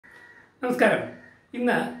നമസ്കാരം.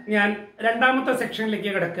 ഇന്ന് ഞാൻ രണ്ടാമത്തെ സെക്ഷനിലേക്ക്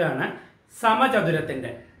കിടക്കുകയാണ്.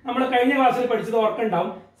 സമചതുരത്തിന്റെ നമ്മൾ കഴിഞ്ഞ ക്ലാസ്സിൽ പഠിച്ചത്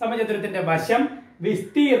ഓർക്കുണ്ടാവും. സമചതുരത്തിന്റെ വശം,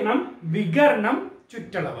 വിസ്തീർണം, വികർണം,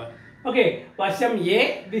 ചുറ്റളവ്. ഓക്കെ, വശം എ,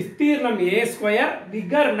 വിസ്തീർണം എ സ്ക്വയർ,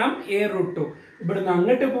 വികർണം A√2. ഇവിടുന്ന്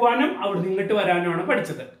അങ്ങോട്ട് പോകാനും അവിടുന്ന് ഇങ്ങോട്ട് വരാനുമാണ്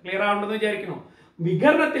പഠിച്ചത്. ക്ലിയർ ആവുണ്ടെന്ന് വിചാരിക്കണോ?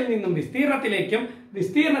 വികർണത്തിൽ നിന്നും വിസ്തീർണത്തിലേക്കും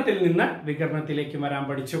വിസ്തീർണത്തിൽ നിന്ന് വികർണത്തിലേക്കും വരാൻ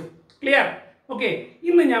പഠിച്ചു. ക്ലിയർ? ഓക്കെ,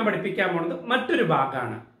 ഇന്ന് ഞാൻ പഠിപ്പിക്കാൻ പോകുന്നത് മറ്റൊരു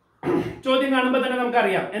ഭാഗമാണ്. ചോദ്യം കാണുമ്പോൾ തന്നെ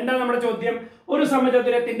നമുക്കറിയാം എന്താ നമ്മുടെ ചോദ്യം. ഒരു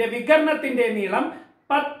സമചതുരത്തിന്റെ വികർണത്തിന്റെ നീളം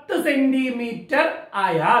 10 സെന്റിമീറ്റർ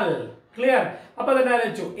ആയാൽ. ക്ലിയർ? അപ്പൊ തന്നെ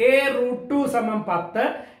ആലോചിച്ചു. A√2 സമം 10,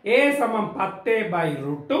 A സമം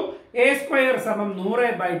 10/√2, A സ്ക്വയർ സമം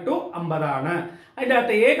 100/2 50 ആണ്. അതിന്റെ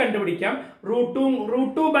അകത്ത് A കണ്ടുപിടിക്കാം.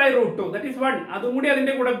 √2 ദാറ്റ് ഈസ് 1. അതും കൂടി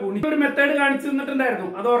അതിന്റെ കൂടെ ഗുണിച്ച ഒരു മെത്തേഡ് കാണിച്ചു തന്നിട്ടുണ്ടായിരുന്നു.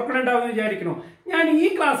 അത് ഓർക്കണുണ്ടാവും വിചാരിക്കണോ? ഞാൻ ഈ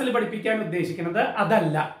ക്ലാസ്സിൽ പഠിപ്പിക്കാൻ ഉദ്ദേശിക്കുന്നത്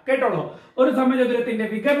അതല്ല. കേട്ടോളൂ. ഒരു സമചതുരത്തിന്റെ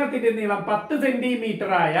വികർണത്തിന്റെ നീളം 10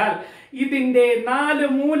 സെന്റിമീറ്റർ ആയാൽ ഇതിന്റെ 4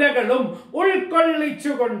 മൂലകളും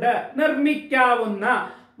ഉൾക്കൊള്ളിച്ചുകൊണ്ട് നിർമ്മിക്കാവുന്ന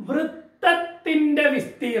വൃത്തത്തിന്റെ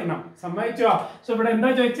വിസ്തീർണം. സമ്മതിച്ചോ? സോ ഇവിടെ എന്താ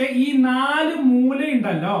ചോദിച്ചേ? ഈ 4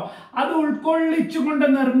 മൂലയുണ്ടല്ലോ, അത് ഉൾക്കൊള്ളിച്ചുകൊണ്ട്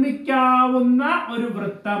നിർമ്മിക്കാവുന്ന ഒരു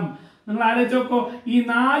വൃത്തം. നിങ്ങൾ ആലോചിച്ച് നോക്കോ, ഈ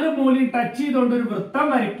 4 മൂലയും ടച്ച് ചെയ്തുകൊണ്ട് ഒരു വൃത്തം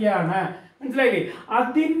വരയ്ക്കുകയാണ്. മനസ്സിലായില്ലേ?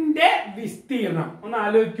 അതിന്റെ വിസ്തീർണം ഒന്ന്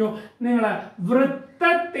ആലോചിക്കോ നിങ്ങള്.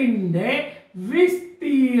 വൃത്തത്തിന്റെ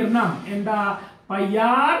വിസ്തീർണം എന്താ?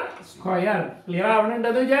 πr square. ക്ലിയർ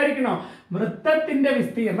ആവണുണ്ടെന്ന് വിചാരിക്കണോ? വൃത്തത്തിന്റെ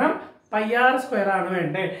വിസ്തീർണം πr സ്ക്വയർ ആണ്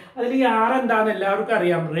വേണ്ടേ. അതിൽ ഈ r എന്താന്ന് എല്ലാവർക്കും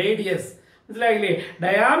അറിയാം. റേഡിയസ്. മനസ്സിലായില്ലേ?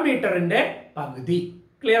 ഡയാമീറ്ററിന്റെ പകുതി.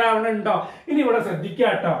 ക്ലിയർ ആവണുണ്ടോ? ഇനി ഇവിടെ ശ്രദ്ധിക്കുക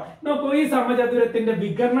കേട്ടോ. നോക്കൂ, ഈ സമചതുരത്തിന്റെ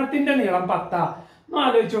വികർണത്തിന്റെ നീളം 10.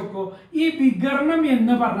 ആലോചിച്ച് നോക്കൂ. ഈ വികർണം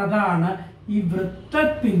എന്ന് പറഞ്ഞതാണ് ഈ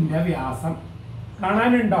വൃത്തത്തിന്റെ വ്യാസം.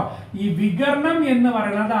 കാണാനുണ്ടോ? ഈ വികർണം എന്ന്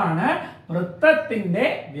പറയുന്നതാണ് വൃത്തത്തിന്റെ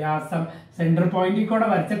വ്യാസം. സെന്റർ പോയിന്റിൽ കൂടെ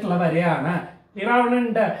വരച്ചിട്ടുള്ള വരെയാണ്. ക്ലിയർ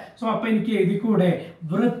ആവണുണ്ട്? സോ അപ്പൊ എനിക്ക് എഴുതിക്കൂടെ?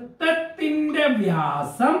 വൃത്തത്തിന്റെ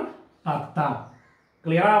വ്യാസം 10.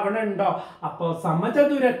 ക്ലിയർ ആവണുണ്ടോ? അപ്പോ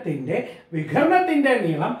സമചതുരത്തിന്റെ വികർണത്തിന്റെ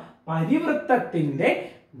നീളം പരിവൃത്തത്തിന്റെ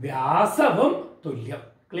വ്യാസവും തുല്യം.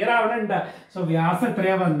 ക്ലിയർ ആവണുണ്ട്? സോ വ്യാസം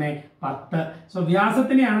എത്രയാ വന്നേ? 10. സോ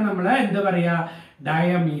വ്യാസത്തിനെയാണ് നമ്മൾ എന്ത് പറയാ?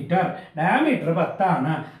 ഡയമീറ്റർ. ഡയമീറ്റർ 10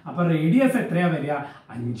 ആണ്. അപ്പൊ റേഡിയസ് എത്രയാ വരിക?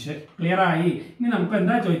 5. ക്ലിയർ ആയി? ഇനി നമുക്ക്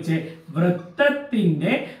എന്താ ചോദിച്ചേ?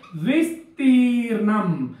 വൃത്തത്തിന്റെ വിസ്തീർണം.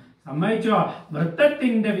 സമ്മതിച്ചോ?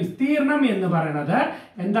 വൃത്തത്തിന്റെ വിസ്തീർണം എന്ന് പറയുന്നത്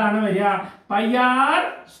എന്താണ് വരിക? πr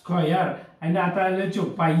square. അതിന്റെ അകത്ത് ആലോചിച്ചു.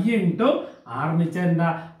 π × r എന്താ?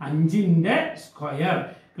 5ന്റെ സ്ക്വയർ.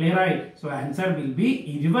 ക്ലിയർ ആയി? So answer will be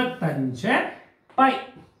 25 π.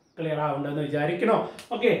 Clear ആവുണ്ടെന്ന് വിചാരിക്കണോ?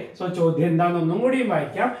 Okay, so ചോദ്യം എന്താണെന്നൊന്നും കൂടിയും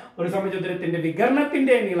വായിക്കാം. ഒരു സമചതുരത്തിന്റെ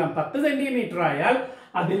വികർണത്തിന്റെ നീളം 10 സെന്റിമീറ്റർ ആയാൽ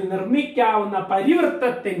അതിൽ നിർമ്മിക്കാവുന്ന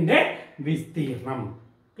പരിവൃത്തത്തിന്റെ വിസ്തീർണം.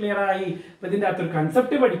 ക്ലിയർ ആയി? ഇതിന്റെ അകത്തൊരു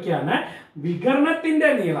കൺസെപ്റ്റ് പഠിക്കുകയാണ്. വികർണത്തിന്റെ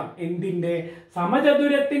നീളം എന്തിന്റെ?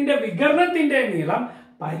 സമചതുരത്തിന്റെ വികർണത്തിന്റെ നീളം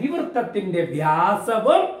പരിവൃത്തത്തിന്റെ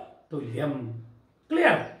വ്യാസവും തുല്യം.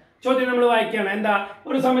 ക്ലിയർ? ചോദ്യം നമ്മൾ വായിക്കുകയാണ്. എന്താ?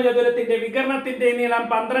 ഒരു സമചതുരത്തിന്റെ വികർണത്തിന്റെ നീളം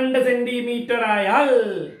 12 സെന്റിമീറ്റർ ആയാൽ.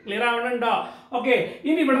 ക്ലിയർ ആവണുണ്ടോ? ഓക്കെ,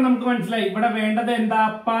 ഇനി ഇവിടെ നമുക്ക് മനസ്സിലായി. ഇവിടെ വേണ്ടത് എന്താ?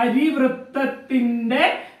 പരിവൃത്തത്തിന്റെ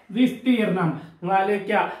വിസ്തീർണം. നിങ്ങൾ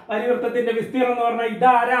ആലോചിക്കുക. പരിവൃത്തത്തിന്റെ വിസ്തീർണം എന്ന് പറഞ്ഞാൽ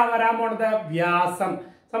ഇതാരാ വരാൻ പോണത്? വ്യാസം.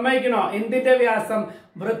 സമ്മതിക്കണോ? എന്തിന്റെ വ്യാസം?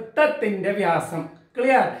 വൃത്തത്തിന്റെ വ്യാസം.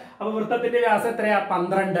 ക്ലിയർ? അപ്പൊ വൃത്തത്തിന്റെ വ്യാസം എത്രയാ?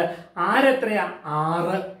 12. ആരെത്രയാ?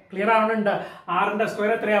 6. ക്ലിയർ ആവണുണ്ട്? 6ന്റെ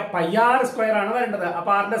സ്ക്വയർ എത്രയാ? πr സ്ക്വയർ ആണ് വരേണ്ടത്.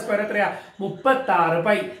 അപ്പൊ 6ന്റെ സ്ക്വയർ എത്രയാ? 36 π.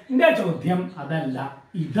 എന്റെ ചോദ്യം അതല്ല,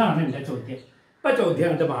 ഇതാണ് എന്റെ ചോദ്യം. ഇപ്പൊ ചോദ്യം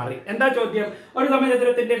അങ്ങോട്ട് മാറി. എന്താ ചോദ്യം? ഒരു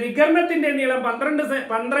സമചതുരത്തിന്റെ വികർണത്തിന്റെ നീളം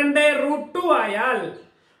 12√2 ആയാൽ,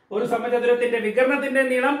 ഒരു സമചതുരത്തിന്റെ വികർണത്തിന്റെ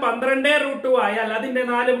നീളം 12√2 ആയാൽ അതിന്റെ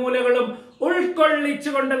 4 മൂലകളും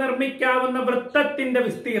ഉൾക്കൊള്ളിച്ചുകൊണ്ട് നിർമ്മിക്കാവുന്ന വൃത്തത്തിന്റെ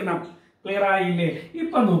വിസ്തീർണം. ക്ലിയർ ആയില്ലേ?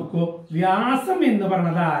 ഇപ്പൊ നോക്കൂ, വ്യാസം എന്ന്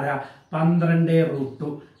പറഞ്ഞത് ആരാ? 12√2.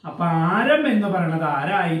 അപ്പൊ ആരം എന്ന് പറയുന്നത്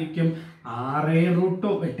ആരായിരിക്കും?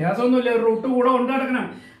 6√2. വ്യത്യാസമൊന്നുമില്ല, റൂട്ട് കൂടെ കൊണ്ട് കിടക്കണം.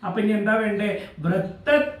 അപ്പൊ ഇനി എന്താ വേണ്ടേ?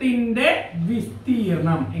 വൃത്തത്തിന്റെ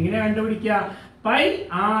വിസ്തീർണം. എങ്ങനെ കണ്ടുപിടിക്കുക?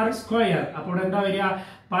 πr square. അപ്പോൾ എന്താ വരിക?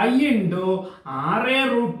 π ×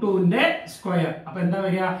 6√2ന്റെ സ്ക്വയർ. അപ്പൊ എന്താ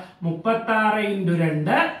വരിക? 36 ×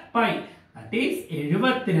 2 π. That is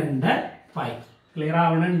 72 π. Clear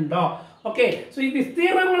ആവണുണ്ടോ? Okay, so ഈ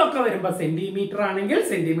വിസ്തീർണങ്ങളൊക്കെ വരുമ്പോ സെന്റിമീറ്റർ ആണെങ്കിൽ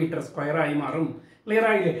സെന്റിമീറ്റർ സ്ക്വയർ ആയി മാറും. ക്ലിയർ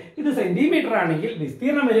ആയില്ലേ? ഇത് സെന്റിമീറ്റർ ആണെങ്കിൽ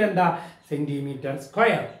വിസ്തീർണം വരെ എന്താ? Centimetre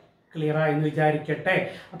square. ക്ലിയർ ആയെന്ന് വിചാരിക്കട്ടെ.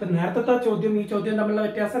 അപ്പൊ നേരത്തെ ചോദ്യം ഈ ചോദ്യം തമ്മിലുള്ള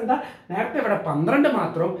വ്യത്യാസം എന്താ? നേരത്തെ ഇവിടെ 12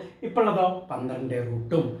 മാത്രവും ഇപ്പോഴതോ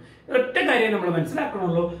 12√2. ഒറ്റ കാര്യം നമ്മൾ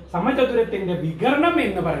മനസ്സിലാക്കണുള്ളൂ. സമചതുരത്തിന്റെ വികർണം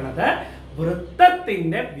എന്ന് പറയുന്നത്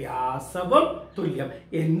വൃത്തത്തിന്റെ വ്യാസവും തുല്യം.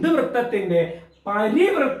 എന്ത് വൃത്തത്തിന്റെ?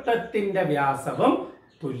 പരിവൃത്തത്തിന്റെ വ്യാസവും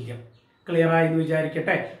തുല്യം. ക്ലിയർ ആയി എന്ന്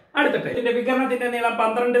വിചാരിക്കട്ടെ. അടുത്തിട്ട് ഇതിന്റെ വികരണത്തിന്റെ നീളം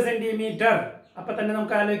 12 സെന്റിമീറ്റർ. അപ്പൊ തന്നെ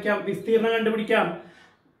നമുക്ക് ആലോചിക്കാം, വിസ്തീർണം കണ്ടുപിടിക്കാം,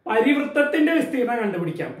 പരിവൃത്തത്തിന്റെ വിസ്തീർണം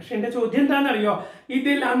കണ്ടുപിടിക്കാം. പക്ഷെ എന്റെ ചോദ്യം എന്താണെന്നറിയോ?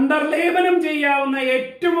 ഇതിൽ അന്തർലേപനം ചെയ്യാവുന്ന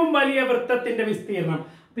ഏറ്റവും വലിയ വൃത്തത്തിന്റെ വിസ്തീർണം,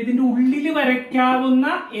 അപ്പൊ ഇതിന്റെ ഉള്ളിൽ വരയ്ക്കാവുന്ന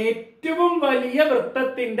ഏറ്റവും വലിയ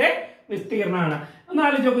വൃത്തത്തിന്റെ വിസ്തീർണമാണ്. ഒന്ന്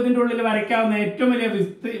ആലോചിച്ചോക്കൂ, ഇതിന്റെ ഉള്ളിൽ വരയ്ക്കാവുന്ന ഏറ്റവും വലിയ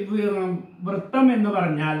വൃത്തം എന്ന്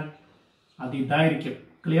പറഞ്ഞാൽ അത് ഇതായിരിക്കും.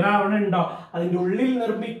 ക്ലിയർ ആവണുണ്ടോ? അതിന്റെ ഉള്ളിൽ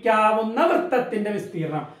നിർമ്മിക്കാവുന്ന വൃത്തത്തിന്റെ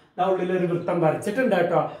വിസ്തീർണം. ഉള്ളിൽ ഒരു വൃത്തം വരച്ചിട്ടുണ്ട്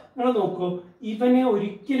കേട്ടോ. നിങ്ങൾ നോക്കൂ, ഇവനെ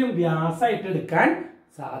ഒരിക്കലും വ്യാസമായിട്ട് എടുക്കാൻ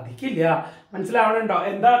സാധിക്കില്ല. മനസ്സിലാവണുണ്ടോ?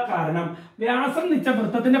 എന്താ കാരണം? വ്യാസം നിച്ച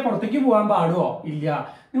വൃത്തത്തിന്റെ പുറത്തേക്ക് പോകാൻ പാടുവോ? ഇല്ല.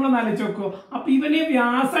 നിങ്ങളൊന്ന് ആലോചിച്ച് നോക്കൂ. അപ്പൊ ഇവനെ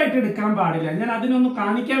വ്യാസമായിട്ട് എടുക്കാൻ പാടില്ല. ഞാൻ അതിനൊന്ന്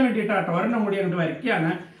കാണിക്കാൻ വേണ്ടിയിട്ടാട്ടോ ഒരെണ്ണം കൂടി അങ്ങോട്ട്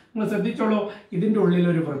വരയ്ക്കുകയാണ്. നിങ്ങൾ ശ്രദ്ധിച്ചോളൂ, ഇതിന്റെ ഉള്ളിൽ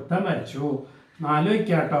ഒരു വൃത്തം വരച്ചു.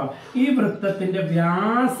 ആലോചിക്കാട്ടോ, ഈ വൃത്തത്തിന്റെ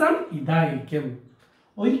വ്യാസം ഇതായിരിക്കും.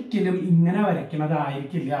 ഒരിക്കലും ഇങ്ങനെ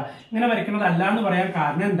വരയ്ക്കണതായിരിക്കില്ല. ഇങ്ങനെ വരയ്ക്കണതല്ല എന്ന് പറയാൻ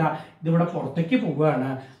കാരണം എന്താ? ഇതിവിടെ പുറത്തേക്ക് പോവുകയാണ്.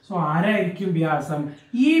 സോ ആരായിരിക്കും വ്യാസം?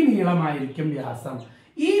 ഈ നീളമായിരിക്കും വ്യാസം.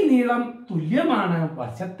 ഈ നീളം തുല്യമാണ്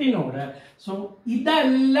വശത്തിനോട്. സോ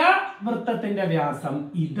ഇതല്ല വൃത്തത്തിന്റെ വ്യാസം,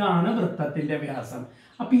 ഇതാണ് വൃത്തത്തിന്റെ വ്യാസം.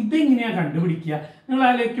 അപ്പൊ ഇതെങ്ങനെയാ കണ്ടുപിടിക്കുക? നിങ്ങൾ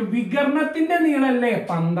ആലോചിക്കും, വികരണത്തിന്റെ നീളല്ലേ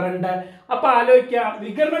 12. അപ്പൊ ആലോചിക്കുക,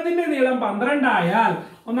 വികരണത്തിന്റെ നീളം 12 ആയാൽ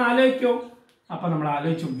ഒന്ന് ആലോചിക്കൂ. അപ്പൊ നമ്മൾ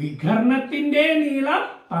ആലോചിച്ചു, വികരണത്തിന്റെ നീളം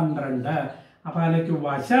 12. അപ്പൊ ആലോചിക്കൂ,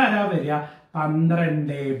 വശം ആരാ വരിക?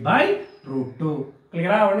 12/√2.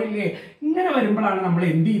 ക്ലിയർ ആവണില്ലേ? ഇങ്ങനെ വരുമ്പോഴാണ് നമ്മൾ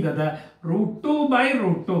എന്ത് ചെയ്തത്?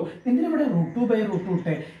 √2/√2. എന്തിനാ ഇവിടെ √2/√2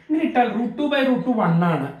 ഇട്ടെ? ഇങ്ങനെ ഇട്ടാൽ √2/√2 1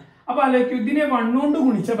 ആണ്. അപ്പൊ ആലോചിക്കും, ഇതിനെ 1 കൊണ്ട്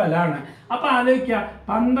ഗുണിച്ച ബലാണ്. അപ്പൊ ആലോചിക്കുക,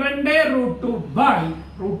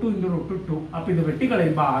 12√2/√2 അപ്പൊ ഇത്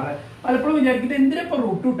വെട്ടിക്കളയുമ്പോ 6. പലപ്പോഴും വിചാരിക്കുന്നത് എന്തിനാ ഇപ്പൊ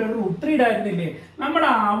 √2 √3 ഇടായിരുന്നില്ലേ? നമ്മുടെ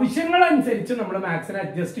ആവശ്യങ്ങളനുസരിച്ച് നമ്മൾ മാത്സിനെ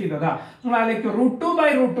അഡ്ജസ്റ്റ് ചെയ്തതാ. നിങ്ങൾ ആലോചിക്കും,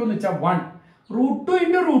 √2/√2 എന്ന് വെച്ചാൽ 1. √2 ×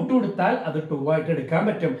 √2 എടുത്താൽ അത് 2 ആയിട്ട് എടുക്കാൻ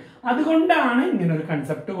പറ്റും. അതുകൊണ്ടാണ് ഇങ്ങനെ ഒരു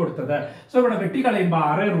കൺസെപ്റ്റ് കൊടുത്തത്. സോ ഇവിടെ വെട്ടിക്കളയുമ്പോ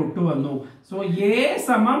 6√2 വന്നു. So A =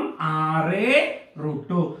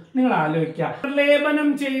 6√2. നിങ്ങൾ ആലോചിക്കുക, അന്തർലേപനം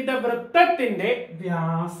ചെയ്ത വൃത്തത്തിന്റെ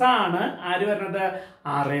വ്യാസാണ് ആര് വരുന്നത്?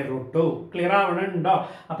 6√2. ക്ലിയർ ആവണുണ്ടോ?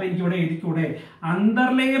 അപ്പൊ എനിക്ക് ഇവിടെ എഴുതിക്കൂടെ?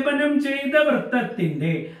 അന്തർലേപനം ചെയ്ത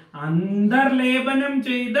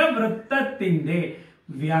വൃത്തത്തിന്റെ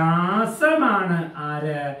വ്യാസമാണ്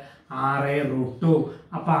ആര്? 6√2.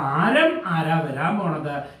 അപ്പൊ ആരം ആരാ വരാൻ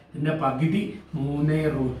പോണത്? ഇതിന്റെ പകുതി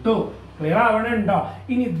 3√2. ക്ലിയർ ആവണുണ്ടോ?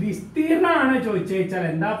 ഇനി വിസ്തീർണമാണ് ചോദിച്ചാൽ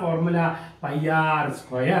എന്താ ഫോർമുല?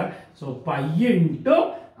 πr². സോ π ×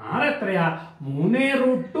 r എത്രയാ?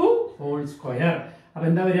 3√2². അപ്പൊ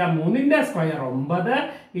എന്താ വരിക? 3ന്റെ സ്ക്വയർ 9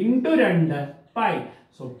 × 2 π.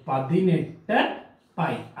 സോ 18 π.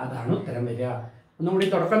 അതാണ് ഉത്തരം വരിക. ഒന്നുകൂടി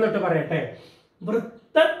തുടക്കം തൊട്ട് പറയട്ടെ.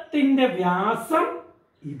 വൃത്തത്തിന്റെ വ്യാസം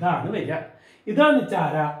ഇതാണ് വരിക. ഇതാന്ന് വെച്ചാൽ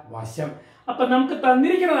ആരാ? വശം. അപ്പൊ നമുക്ക്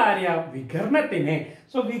തന്നിരിക്കുന്നത് ആരെയാ? വികരണത്തിനെ.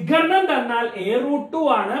 സോ വികരണം തന്നാൽ A√2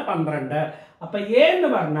 ആണ് 12. അപ്പൊ A എന്ന്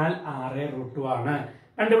പറഞ്ഞാൽ 6√2 ആണ്.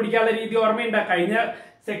 കണ്ടുപിടിക്കാനുള്ള രീതി ഓർമ്മയുണ്ട്? കഴിഞ്ഞ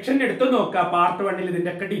സെക്ഷൻ എടുത്തു നോക്കുക. പാർട്ട് 1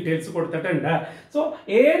 ഇതിന്റെ ഒക്കെ ഡീറ്റെയിൽസ് കൊടുത്തിട്ടുണ്ട്. സോ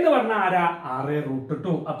A എന്ന് പറഞ്ഞാൽ ആരാ?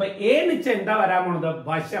 6√2. അപ്പൊ A എന്ന് വെച്ചാൽ എന്താ വരാൻ പോണത്?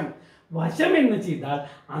 വശം. വശം എന്ന് ചെയ്താൽ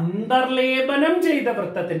അന്തർലേപനം ചെയ്ത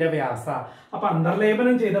വൃത്തത്തിന്റെ വ്യാസ. അപ്പൊ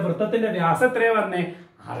അന്തർലേപനം ചെയ്ത വൃത്തത്തിന്റെ വ്യാസം എത്രയാ വന്നേ?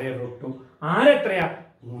 6√2. ആരെത്രയാ?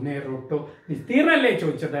 3√2. വിസ്തീർണല്ലേ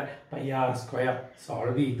ചോദിച്ചത്? πr².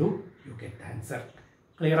 സോൾവ് ചെയ്തു, യു ഗെറ്റ് ആൻസർ.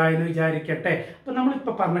 ക്ലിയർ ആയെന്ന് വിചാരിക്കട്ടെ. അപ്പൊ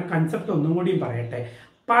നമ്മളിപ്പോ പറഞ്ഞ കൺസെപ്റ്റ് ഒന്നും കൂടിയും പറയട്ടെ.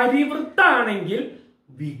 പരിവൃത്താണെങ്കിൽ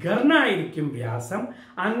വികർണായിരിക്കും വ്യാസം.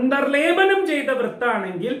 അന്തർലേപനം ചെയ്ത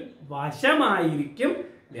വൃത്താണെങ്കിൽ വശമായിരിക്കും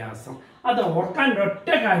വ്യാസം. അത് ഓർക്കാൻ ഒറ്റ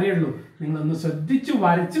കാര്യമുള്ളൂ. നിങ്ങളൊന്ന് ശ്രദ്ധിച്ചു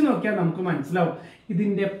വരച്ചു നോക്കിയാൽ നമുക്ക് മനസ്സിലാവും.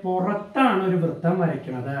 ഇതിന്റെ പുറത്താണ് ഒരു വൃത്തം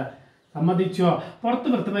വരയ്ക്കുന്നത്. സമ്മതിച്ചോ? പുറത്ത്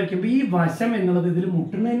വൃത്തം വരയ്ക്കുമ്പോൾ ഈ വശം എന്നുള്ളത് ഇതിൽ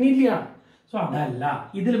മുട്ടണില്ല. സോ അതല്ല,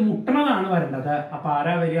 ഇതിൽ മുട്ടണതാണ് വരേണ്ടത്. അപ്പൊ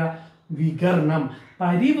ആരാ വരിക? വികർണം.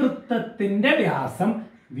 പരിവൃത്തത്തിന്റെ വ്യാസം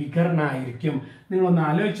വികർണായിരിക്കും. നിങ്ങളൊന്ന്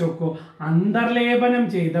ആലോചിച്ച് നോക്കൂ. അന്തർലേപനം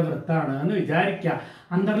ചെയ്ത വൃത്താണ് എന്ന് വിചാരിക്കുക.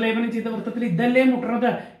 അന്തർലേപനം ചെയ്ത വൃത്തത്തിൽ ഇതല്ലേ മുട്ടണത്?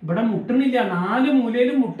 ഇവിടെ മുട്ടണില്ല, 4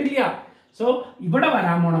 മൂലയിലും മുട്ടില്ല. സോ ഇവിടെ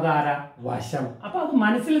വരാൻ പോണത് ആരാ? വശം. അപ്പൊ അത്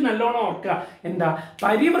മനസ്സിൽ നല്ലോണം ഓർക്കുക. എന്താ?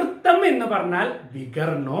 പരിവൃത്തം എന്ന് പറഞ്ഞാൽ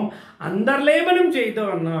വികർണവും അന്തർലേപനം ചെയ്തു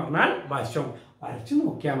എന്ന് പറഞ്ഞാൽ വശവും. വരച്ചു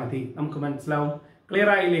നോക്കിയാൽ മതി, നമുക്ക് മനസ്സിലാവും. ക്ലിയർ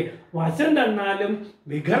ആയില്ലേ? വശം തന്നാലും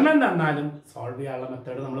വികരണം തന്നാലും സോൾവ് ചെയ്യാനുള്ള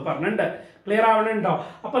മെത്തേഡ് നമ്മൾ പറഞ്ഞിട്ടുണ്ട്. ക്ലിയർ ആവണുണ്ടോ?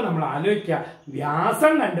 അപ്പൊ നമ്മൾ ആലോചിക്കുക,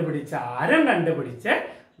 വ്യാസം കണ്ടുപിടിച്ച് ആരം കണ്ടുപിടിച്ച്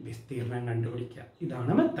വിസ്തീർണം കണ്ടുപിടിക്കുക.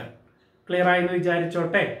 ഇതാണ് മെത്തേഡ്. ക്ലിയർ ആയെന്ന്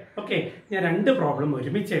വിചാരിച്ചോട്ടെ. ഓക്കെ, ഞാൻ 2 പ്രോബ്ലം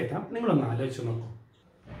ഒരുമിച്ച് എഴുതാം. നിങ്ങളൊന്ന് ആലോചിച്ച് നോക്കൂ.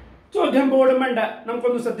 ചോദ്യം ബോർഡും വേണ്ട,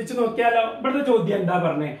 നമുക്കൊന്ന് ശ്രദ്ധിച്ചു നോക്കിയാലോ. ഇവിടുത്തെ ചോദ്യം എന്താ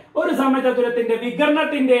പറഞ്ഞേ? ഒരു സമചതുരത്തിന്റെ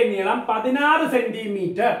വികർണത്തിന്റെ നീളം 16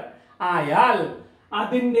 സെന്റിമീറ്റർ ആയാൽ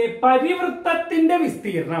അതിന്റെ പരിവൃത്തത്തിന്റെ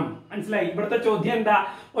വിസ്തീർണം. മനസ്സിലായി? ഇവിടുത്തെ ചോദ്യം എന്താ?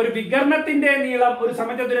 ഒരു വികർണത്തിന്റെ നീളം, ഒരു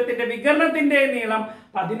സമചതുരത്തിന്റെ വികർണത്തിന്റെ നീളം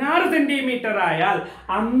 16 സെന്റിമീറ്റർ ആയാൽ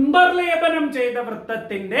അന്തർലേപനം ചെയ്ത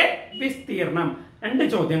വൃത്തത്തിന്റെ വിസ്തീർണം. രണ്ട്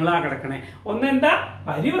ചോദ്യങ്ങളാ കിടക്കണേ. ഒന്നെന്താ?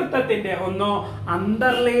 പരിവൃത്തത്തിന്റെ, ഒന്നോ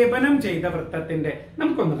അന്തർലേപനം ചെയ്ത വൃത്തത്തിന്റെ.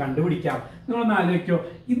 നമുക്കൊന്ന് കണ്ടുപിടിക്കാം. നിങ്ങളൊന്ന് ആലോചിക്കോ,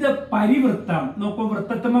 ഇത് പരിവൃത്തം. നോക്കൂ,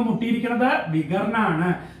 വൃത്തത്തുമ്പോ മുട്ടിയിരിക്കുന്നത് വികർണാണ്.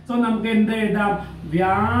 സോ നമുക്ക് എന്ത് എഴുതാം?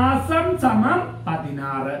 വ്യാസം സമം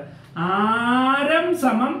 16, ആരം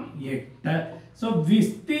സമം 8. സോ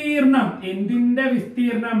വിസ്തീർണം, എന്തിന്റെ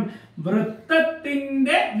വിസ്തീർണം?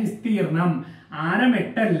 വൃത്തത്തിന്റെ വിസ്തീർണം. ആരം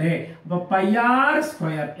 8 അല്ലേ? അപ്പൊ πr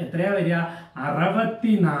സ്ക്വയർ എത്രയാ വരിക?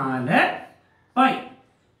 64 π.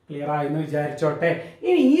 ക്ലിയർ ആയെന്ന് വിചാരിച്ചോട്ടെ.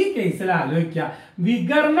 ഇനി ഈ കേസിൽ ആലോചിക്കുക,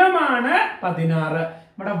 വികർണമാണ് 16,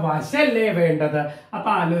 ഇവിടെ വശല്ലേ വേണ്ടത്. അപ്പൊ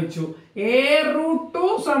ആലോചിച്ചു, a√2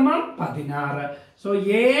 സമം 16. സോ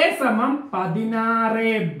a സമം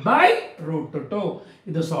 16/√2.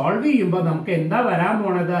 ഇത് സോൾവ് ചെയ്യുമ്പോൾ നമുക്ക് എന്താ വരാൻ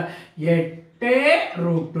പോണത്?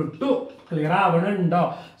 8√2. ക്ലിയർ ആവണുണ്ടോ?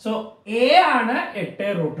 സോ എ ആണ്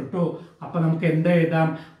 8√2. അപ്പൊ നമുക്ക് എന്ത് എഴുതാം?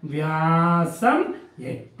 വ്യാസം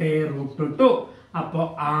 8√2. അപ്പൊ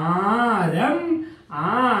ആരം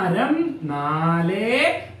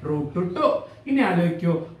 4√2. ഇനി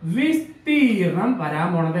ആലോചിക്കൂ, വിസ്തീർണം വരാൻ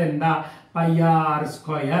പോണത് എന്താ? πr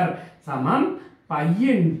സ്ക്വയർ സമം π ×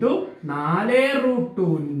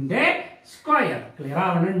 4√2ന്റെ സ്ക്വയർ. ക്ലിയർ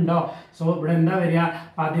ആവണുണ്ടോ? സോ ഇവിടെ എന്താ വരിക?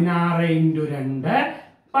 16 × 2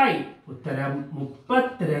 π. ഉത്തരം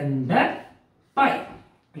 32 π.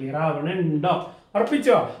 ക്ലിയർ ആവണുണ്ടോ?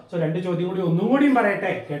 ഉറപ്പിച്ചോ? സോ രണ്ട് ചോദ്യം കൂടി ഒന്നും കൂടിയും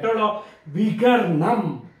പറയട്ടെ, കേട്ടോളോ. വികർണം,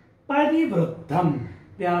 പരിവൃത്തം,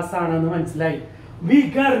 വ്യാസാണെന്ന് മനസ്സിലായി.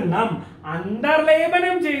 വികർണം,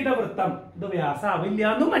 അന്തർലേപനം ചെയ്ത വൃത്തം, ഇത് വ്യാസാവില്ല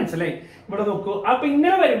എന്ന് മനസ്സിലായി. ഇവിടെ നോക്കൂ, അപ്പൊ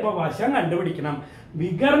ഇങ്ങനെ വരുമ്പോ വശം കണ്ടുപിടിക്കണം.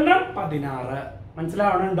 വികർണം 16,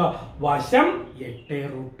 മനസ്സിലാവണുണ്ടോ? വശം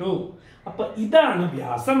 8√2. അപ്പൊ ഇതാണ്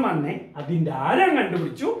വ്യാസം വന്നേ. അതിന്റെ ആരം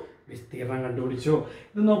കണ്ടുപിടിച്ചു, വിസ്തീർണം കണ്ടുപിടിച്ചു.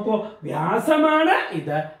 ഇത് നോക്കൂ, വ്യാസമാണ്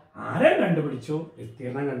ഇത്, ആരം കണ്ടുപിടിച്ചു,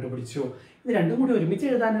 വിസ്തീർണം കണ്ടുപിടിച്ചു. ഇത് രണ്ടും കൂടി ഒരുമിച്ച്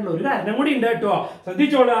എഴുതാനുള്ള ഒരു കാരണം കൂടി ഉണ്ട് കേട്ടോ.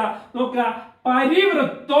 ശ്രദ്ധിച്ചോളാ. നോക്കുക,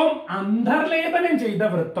 പരിവൃത്തം, അന്തർലേപനം ചെയ്ത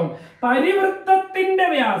വൃത്തം. പരിവൃത്തത്തിന്റെ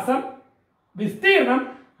വ്യാസം, വിസ്തീർണം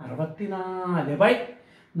 64 π.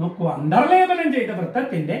 നോക്കൂ, അന്തർലേപനം ചെയ്ത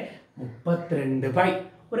വൃത്തത്തിന്റെ 32 π.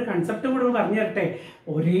 ഒരു കൺസെപ്റ്റ് കൂടെ പറഞ്ഞു തരട്ടെ.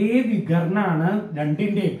 ഒരേ വികർണാണ്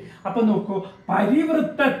രണ്ടിന്റെയും. അപ്പൊ നോക്കൂ,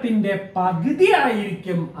 പരിവൃത്തത്തിന്റെ പകുതി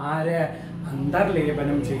ആയിരിക്കും ആര്?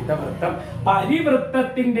 അന്തർലേപനം ചെയ്ത വൃത്തം.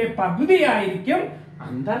 പരിവൃത്തത്തിന്റെ പകുതി ആയിരിക്കും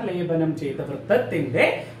അന്തർലേപനം ചെയ്ത വൃത്തത്തിന്റെ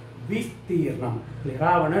വിസ്തീർണം. ക്ലിയർ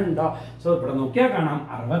ആവണുണ്ടോ? സോ ഇവിടെ നോക്കിയാൽ കാണാം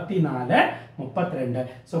 64, 32.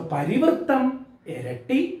 സോ പരിവൃത്തം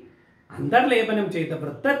ഇരട്ടി, അന്തർലേപനം ചെയ്ത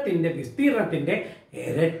വൃത്തത്തിന്റെ വിസ്തീർണത്തിന്റെ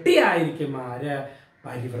ഇരട്ടി ആയിരിക്കും ആര്?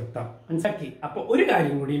 പരിവൃത്തം. മനസ്സിലാക്കി? അപ്പൊ ഒരു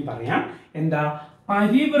കാര്യം കൂടിയും പറയാം. എന്താ?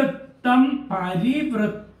 പരിവൃത്തം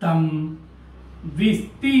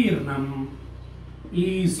വിസ്തീർണം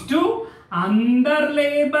ഈസ്റ്റു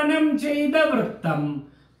അന്തർലേപനം ചെയ്ത വൃത്തം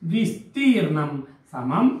വിസ്തീർണം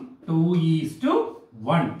സമം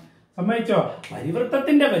 2:1. സമ്മതിച്ചോ?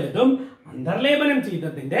 പരിവൃത്തത്തിന്റെ വലുതും അന്തർലേപനം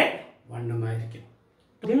ചെയ്തതിന്റെ 1ഉമായിരിക്കും.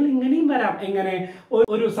 ഇങ്ങനെയും വരാം. എങ്ങനെ?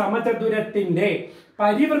 ഒരു സമചതുരത്തിന്റെ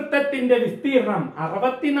പരിവൃത്തത്തിന്റെ വിസ്തീർണം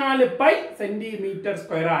 64 π സെന്റിമീറ്റർ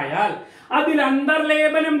സ്ക്വയർ ആയാൽ അതിൽ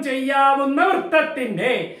അന്തർലേപനം ചെയ്യാവുന്ന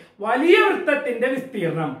വൃത്തത്തിന്റെ, വലിയ വൃത്തത്തിന്റെ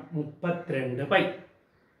വിസ്തീർണം 32 π.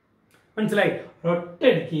 മനസ്സിലായി?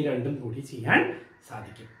 ഒറ്റയടിക്ക് ഈ രണ്ടും കൂടി ചെയ്യാൻ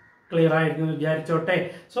സാധിക്കും. ക്ലിയർ ആയിരുന്നു വിചാരിച്ചോട്ടെ.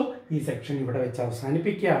 സോ ഈ സെക്ഷൻ ഇവിടെ വെച്ച്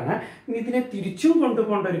അവസാനിപ്പിക്കുകയാണ്. ഇനി ഇതിനെ തിരിച്ചും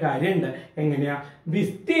കൊണ്ടുപോകേണ്ട ഒരു കാര്യമുണ്ട്. എങ്ങനെയാ?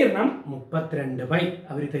 വിസ്തീർണം 32 π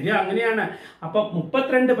അവർ തരിക, അങ്ങനെയാണ്. അപ്പൊ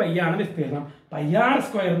 32 π ആണ് വിസ്തീർണം. πr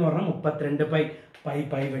സ്ക്വയർ എന്ന് പറഞ്ഞാൽ 32 π. π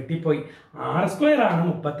വെട്ടിപ്പോയി. r സ്ക്വയർ ആണ്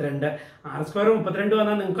 32. r സ്ക്വയർ 32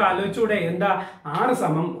 വന്നാൽ നിങ്ങൾക്ക് ആലോചിച്ചൂടെ? എന്താ? r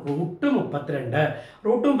സമം √32.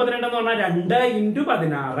 √32 എന്ന് പറഞ്ഞാൽ 2 ×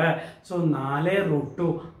 16. സോ 4√2.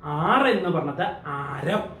 r എന്ന് പറഞ്ഞത്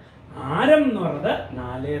ആരം. ആരം എന്ന് പറഞ്ഞത്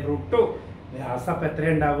 4√2. വ്യാസം എത്ര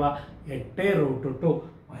ഉണ്ടാവുക? 8√2.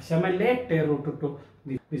 വശമല്ലേ 8√2.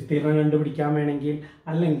 വിസ്തീർണം കണ്ടുപിടിക്കാൻ വേണമെങ്കിൽ,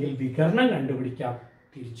 അല്ലെങ്കിൽ വികർണം കണ്ടുപിടിക്കാം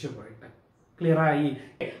തിരിച്ചു പോയിട്ട്. ക്ലിയർ ആയി?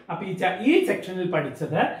 അപ്പൊ ഈ സെക്ഷനിൽ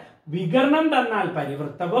പഠിച്ചത് വികർണം തന്നാൽ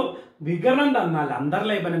പരിവൃത്തവും, വികർണം തന്നാൽ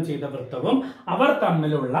അന്തർലേപനം ചെയ്ത വൃത്തവും, അവർ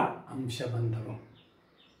തമ്മിലുള്ള അംശബന്ധവും.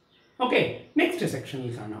 ഓക്കെ, നെക്സ്റ്റ്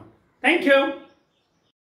സെക്ഷനിൽ കാണാം. Thank you.